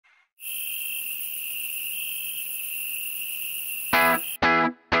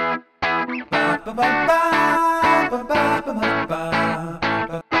It's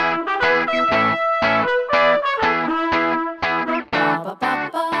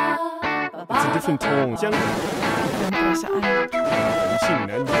a different tone.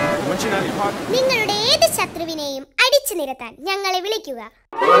 നിങ്ങളുടെ ഏത് ശത്രുവിനെയും അടിച്ചു നിരത്താൻ ഞങ്ങളെ വിളിക്കുക.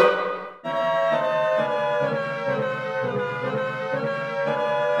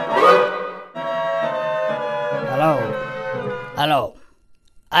 Hello hello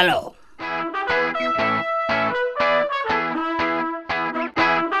hello.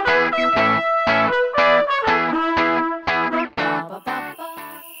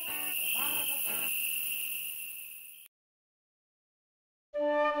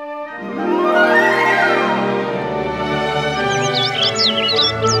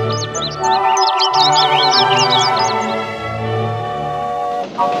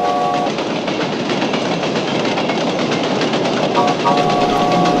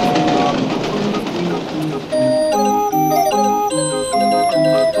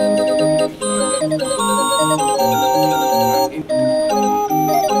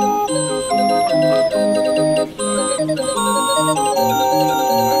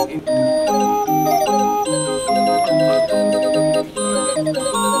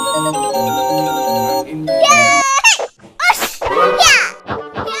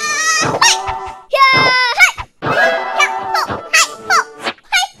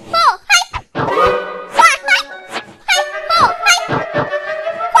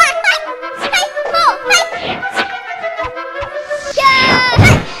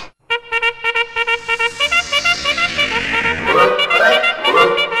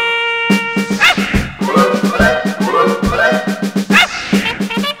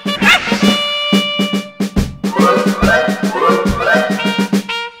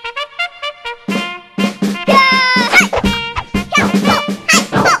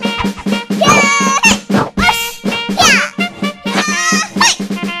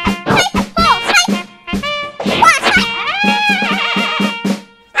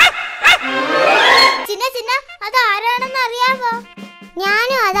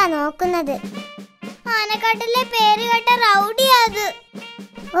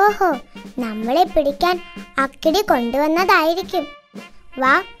 ഓഹോ, നമ്മളെ പിടിക്കാൻ അക്കിടി കൊണ്ടുവന്നതായിരിക്കും.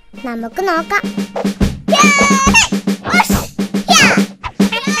 വാ, നമുക്ക് നോക്കാം.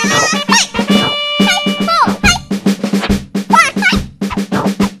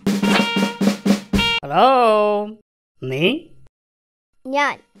 ഹലോ, നീ?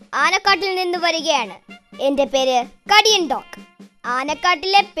 ഞാൻ ആനക്കാട്ടിൽ നിന്ന് വരികയാണ്. എന്റെ പേര് കടിയൻ ഡോഗ്.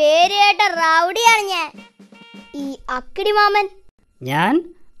 ആനക്കാട്ടിലെ പേര് കേട്ട റൗഡിയാണ് ഞാൻ. ഈ അക്കിടിമാമൻ. ഞാൻ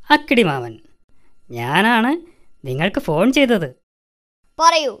അക്കിടിമാമൻ. ഞാനാണ് നിങ്ങൾക്ക് ഫോൺ ചെയ്തത്.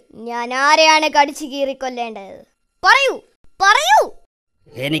 പറയൂ, ഞാൻ ആരെയാണ് കടിച്ചു കീറിക്കൊല്ലേണ്ടത്? പറയൂ പറയൂ.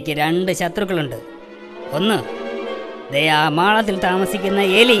 എനിക്ക് 2 ശത്രുക്കളുണ്ട്. ഒന്ന്, ദേ ആ മാളത്തിൽ താമസിക്കുന്ന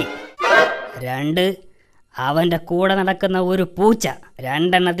എലി. 2, അവൻ്റെ കൂടെ നടക്കുന്ന ഒരു പൂച്ച.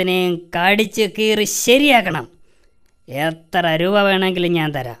 2 എണ്ണത്തിനെയും കടിച്ച് കീറി ശരിയാക്കണം. എത്ര രൂപ വേണമെങ്കിലും ഞാൻ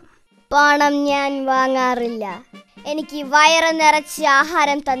തരാം. പണം ഞാൻ വാങ്ങാറില്ല. എനിക്ക് വയറ് നിറച്ച്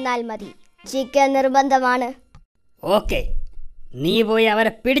ആഹാരം തന്നാൽ മതി. ചിക്കൻ നിർബന്ധമാണ്. ഓക്കെ, നീ പോയി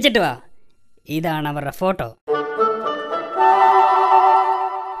അവരെ പിടിച്ചിട്ട് വാ. ഇതാണ് അവരുടെ ഫോട്ടോ.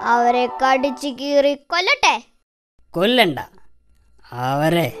 അവരെ കടിച്ച് കീറി കൊല്ലട്ടെ? കൊല്ലണ്ട,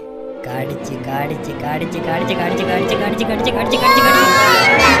 അവരെ കടിച്ച് കടിച്ച് കടിച്ച് കടിച്ച് കടിച്ച് കടിച്ച് കടിച്ച് കടിച്ച് കടിച്ച് കടിച്ച് കടിച്ച്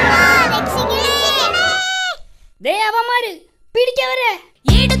ദേ അവന്മാര് പിടിക്കവരെ.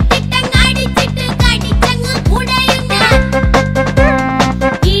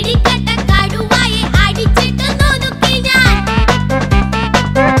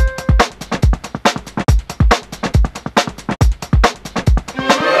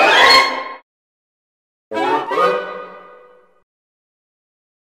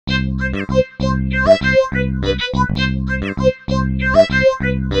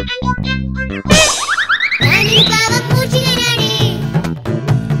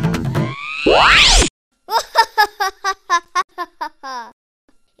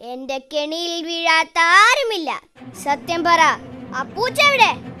 എന്റെ കെണിയിൽ വീഴാത്ത ആരുമില്ല. സത്യം പറ, ആ പൂച്ച എവിടെ?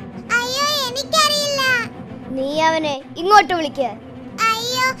 അയ്യോ, എനിക്കറിയില്ല. നീ അവനെ ഇങ്ങോട്ട് വിളിക്ക്.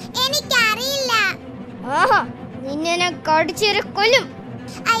 അയ്യോ, എനിക്കറിയില്ല. ആഹാ, നിന്നെ ഞാൻ കടിച്ചേറി കൊല്ലും.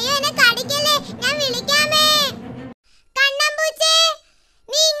 അയ്യോ, എന്നെ കടിക്കല്ലേ, ഞാൻ വിളിക്കാമേ. കണ്ണമ്പൂച്ചേ,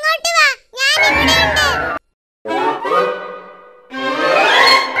 നീ ഇങ്ങോട്ട് വാ, ഞാൻ ഇവിടെയുണ്ട്.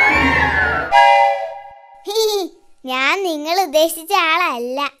 ഞാൻ നിങ്ങൾ ഉദ്ദേശിച്ച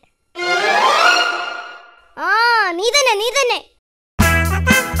ആളല്ല. ആ, നീ തന്നെ നീ തന്നെ.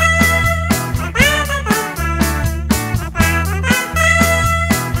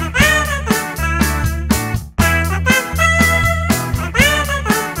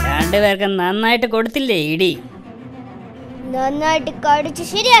 രണ്ടുപേർക്കും നന്നായിട്ട് കൊടുത്തില്ലേ ഇടി? നന്നായിട്ട് കടിച്ച്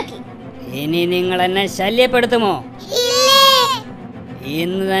ശരിയാക്കി. ഇനി നിങ്ങൾ എന്നെ ശല്യപ്പെടുത്തുമോ?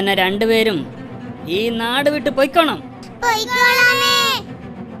 ഇന്ന് തന്നെ രണ്ടുപേരും ഈ നാട് വിട്ട് പൊയ്ക്കോണം.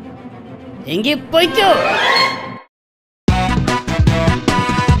 എങ്കിൽ പൊയ്ക്കോ.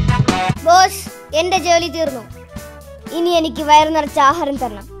 ബോസ്, എന്റെ ജോലി തീർന്നു. ഇനി എനിക്ക് വയറു നിറച്ച ആഹാരം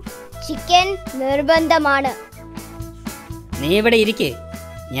തരണം. ചിക്കൻ നിർബന്ധമാണ്. നീ ഇവിടെ ഇരിക്ക്,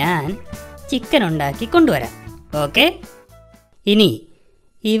 ഞാൻ ചിക്കൻ ഉണ്ടാക്കി കൊണ്ടുവരാം. ഓക്കെ? ഇനി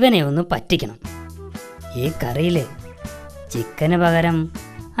ഇവനെ ഒന്ന് പറ്റിക്കണം. ഈ കറിയിൽ ചിക്കന് പകരം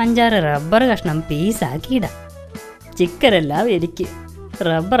 5-6 റബ്ബർ കഷ്ണം പീസാക്കിയിടാം. ചിക്കനെല്ലാം എനിക്ക്,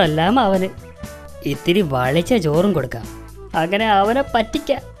 റബ്ബറെല്ലാം അവന്. ഇത്തിരി വളിച്ച ചോറും കൊടുക്കാം. അങ്ങനെ അവനെ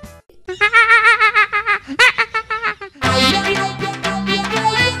പറ്റിക്കാം.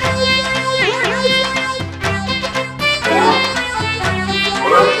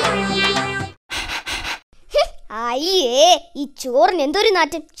 അയ്യേ, ഈ ചോറിന് എന്തൊരു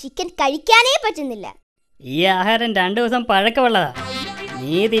നാറ്റം. ചിക്കൻ കഴിക്കാനേ പറ്റുന്നില്ല. ഈ ആഹാരം 2 ദിവസം പഴക്കമുള്ളതാ.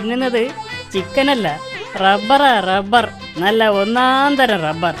 നീ തിന്നുന്നത് ചിക്കനല്ല, റബ്ബറാ. റബ്ബർ, നല്ല ഒന്നാം തരം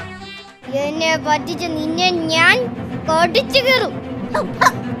റബ്ബർ. എന്നെ പറ്റിച്ച് നിന്നെ ഞാൻ കടിച്ചു കീറും.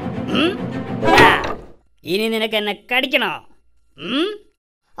 ഇനി നിനക്ക് എന്നെ കടിക്കണോ?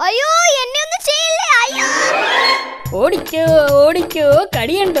 അയ്യോ, എന്നെ ഒന്നും ചെയ്യില്ലേ. അയ്യോ, ഓടിക്കോ ഓടിക്കോ,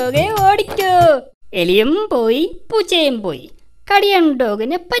 കടിയണ്ടോകെ ഓടിക്കോ. എലിയും പോയി, പൂച്ചയും പോയി,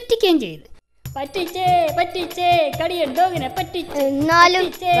 കടിയണ്ടോകിനെ പറ്റിക്കുകയും ചെയ്തു. പറ്റിച്ചേ പറ്റിച്ചേ, കടിയണ്ടോകിനെ പറ്റിച്ചേ. എന്നാലും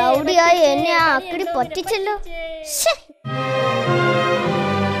റൗഡിയായി എന്നെ ആ അക്കിടി പറ്റിച്ചല്ലോ.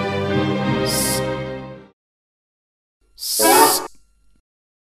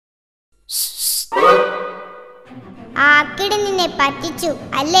 ആ അക്കിടി നിന്നെ പറ്റിച്ചു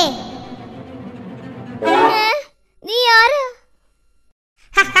അല്ലേ? നീ ആരാ?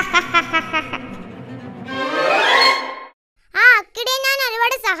 ആ അക്കിടിയെ ഞാൻ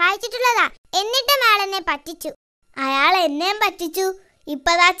ഒരുപാട് സഹായിച്ചിട്ടുള്ളതാ. എന്നിട്ടും അയാൾ എന്നെ പറ്റിച്ചു. അയാൾ എന്നെയും പറ്റിച്ചു,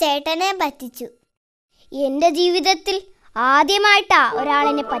 ഇപ്പതാ ചേട്ടനെയും പറ്റിച്ചു. എന്റെ ജീവിതത്തിൽ ആദ്യമായിട്ടാ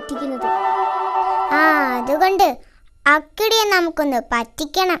ഒരാളെന്നെ പറ്റിക്കുന്നത്. ആ, അതുകൊണ്ട് അക്കിടിയെ നമുക്കൊന്ന്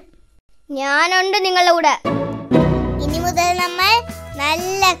പറ്റിക്കണം. ഞാനുണ്ട് നിങ്ങളുടെ കൂടെ. ഇനി മുതൽ നമ്മൾ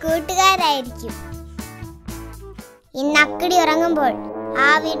നല്ല കൂട്ടുകാരായിരിക്കും. ഇന്ന് അക്കിടി ഉറങ്ങുമ്പോൾ ആ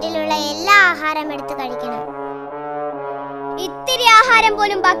വീട്ടിലുള്ള എല്ലാ ആഹാരം എടുത്ത് കഴിക്കണം. ഇത്തിരി ആഹാരം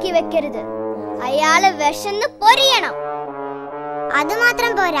പോലും ബാക്കി വെക്കരുത്. അയാള് വിശന്ന് പൊരിയണം.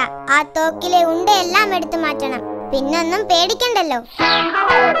 അതുമാത്രം പോരാ, ആ തോക്കിലെ ഉണ്ടയെല്ലാം എടുത്തു മാറ്റണം. പിന്നൊന്നും പേടിക്കണ്ടല്ലോ.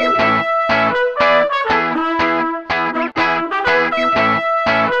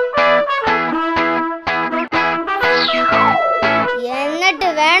 എന്നിട്ട്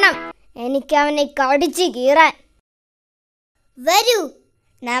വേണം എനിക്ക് അവനെ കടിച്ചു കീറാൻ. വരൂ,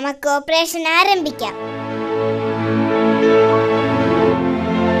 നമുക്ക് ഓപ്പറേഷൻ ആരംഭിക്കാം.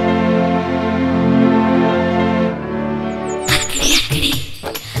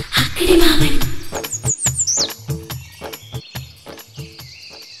 അക്കിടിമാമൻ.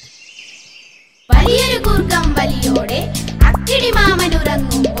 വലിയൊരു കൂർക്കം വലിയോടെ അക്കിടിമാമൻ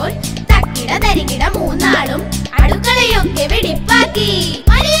ഉറങ്ങുമ്പോൾ തക്കിട തരികിട മൂന്നാളും അടുക്കളയൊക്കെ വെടിപ്പാക്കി.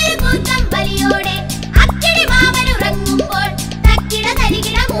 വലിയൊരു കൂർക്കം വലിയോടെ അക്കിടിമാമൻ ഉറങ്ങുമ്പോൾ തക്കിട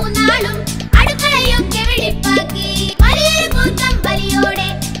തരികിട മൂന്നാളും അടുക്കളയൊക്കെ വെടിപ്പാക്കി. വലിയൊരു കൂർക്കം വലിയോടെ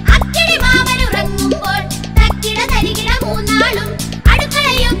അക്കിടിമാമൻ ഉറങ്ങുമ്പോൾ തക്കിട തരികിട മൂന്നാളും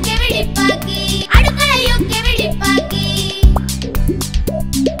അടുക്കളയൊക്കെ വെടിപ്പാക്കി. അടുക്കളയൊക്കെ വെടിപ്പാക്കി.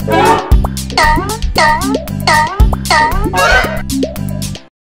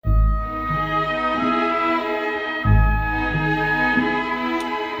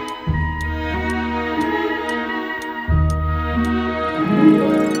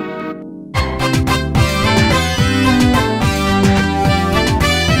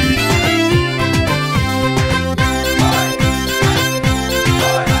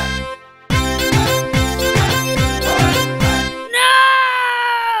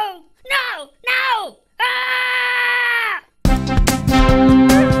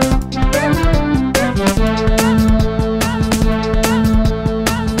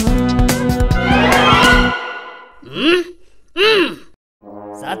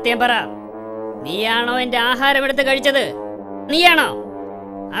 സത്യം പറ, നീയാണോ എന്റെ ആഹാരം എടുത്ത് കഴിച്ചത്? നീയാണോ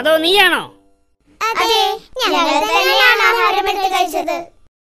അതോ നീയാണോ? അതെ, ഞങ്ങൾ തന്നെയാണ് ആഹാരം എടുത്ത് കഴിച്ചത്.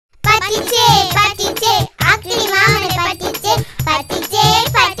 പറ്റിച്ചേ പറ്റിച്ചേ, അക്കിടിമാമനെ പറ്റിച്ചേ. പറ്റിച്ചേ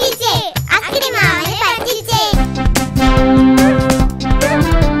പറ്റിച്ചേ, അക്കിടിമാമനെ പറ്റിച്ചേ.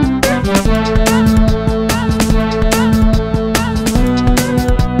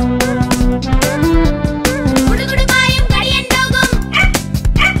 കുടുകുടുമായും കടിയണ്ടോകും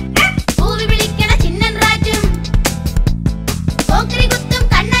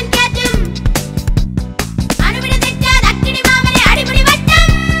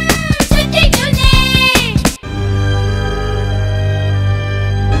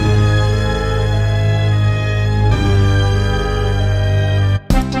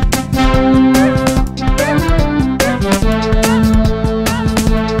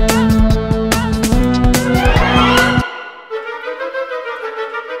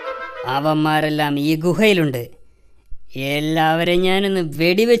അവന്മാരെല്ലാം ഈ ഗുഹയിലുണ്ട്. എല്ലാവരെയും ഞാനൊന്ന്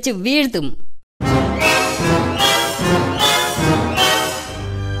വെടിവെച്ച് വീഴ്ത്തും.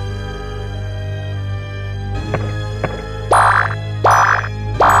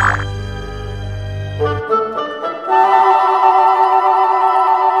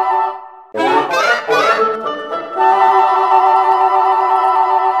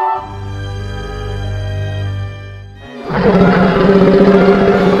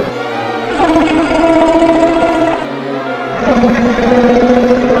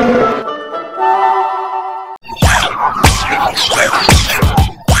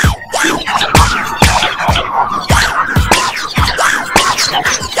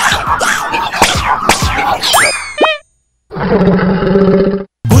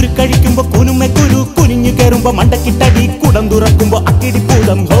 കുരുക്കഴിക്കുമ്പോ കുനുമെ കുരു കുനിഞ്ഞു കയറുമ്പോ മണ്ടക്കിട്ടടി കുടം തുറക്കുമ്പോ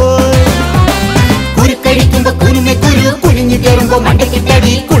അക്കിടിപ്പൂതം ഹോയ്. കുരുക്കഴിക്കുമ്പോ കുനുമെ കുരു കുനിഞ്ഞു കയറുമ്പോ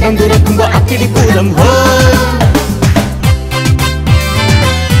മണ്ടക്കിട്ടടി കുടം തുറക്കുമ്പോ അക്കിടിപ്പൂതം ഹോയ്.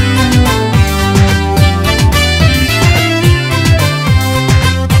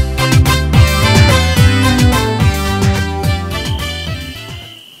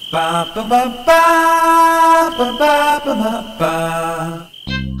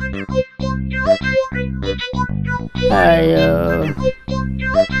 അയ്യോ,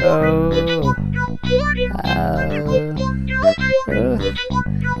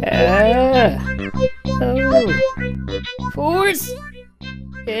 ഫൂൾസ്,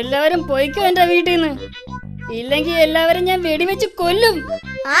 എല്ലാവരും പോയിക്കോ എന്റെ വീട്ടിൽ നിന്ന്. ഇല്ലെങ്കിൽ എല്ലാവരും ഞാൻ വെടിവെച്ച് കൊല്ലും.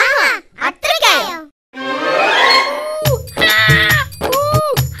 ആഹാ,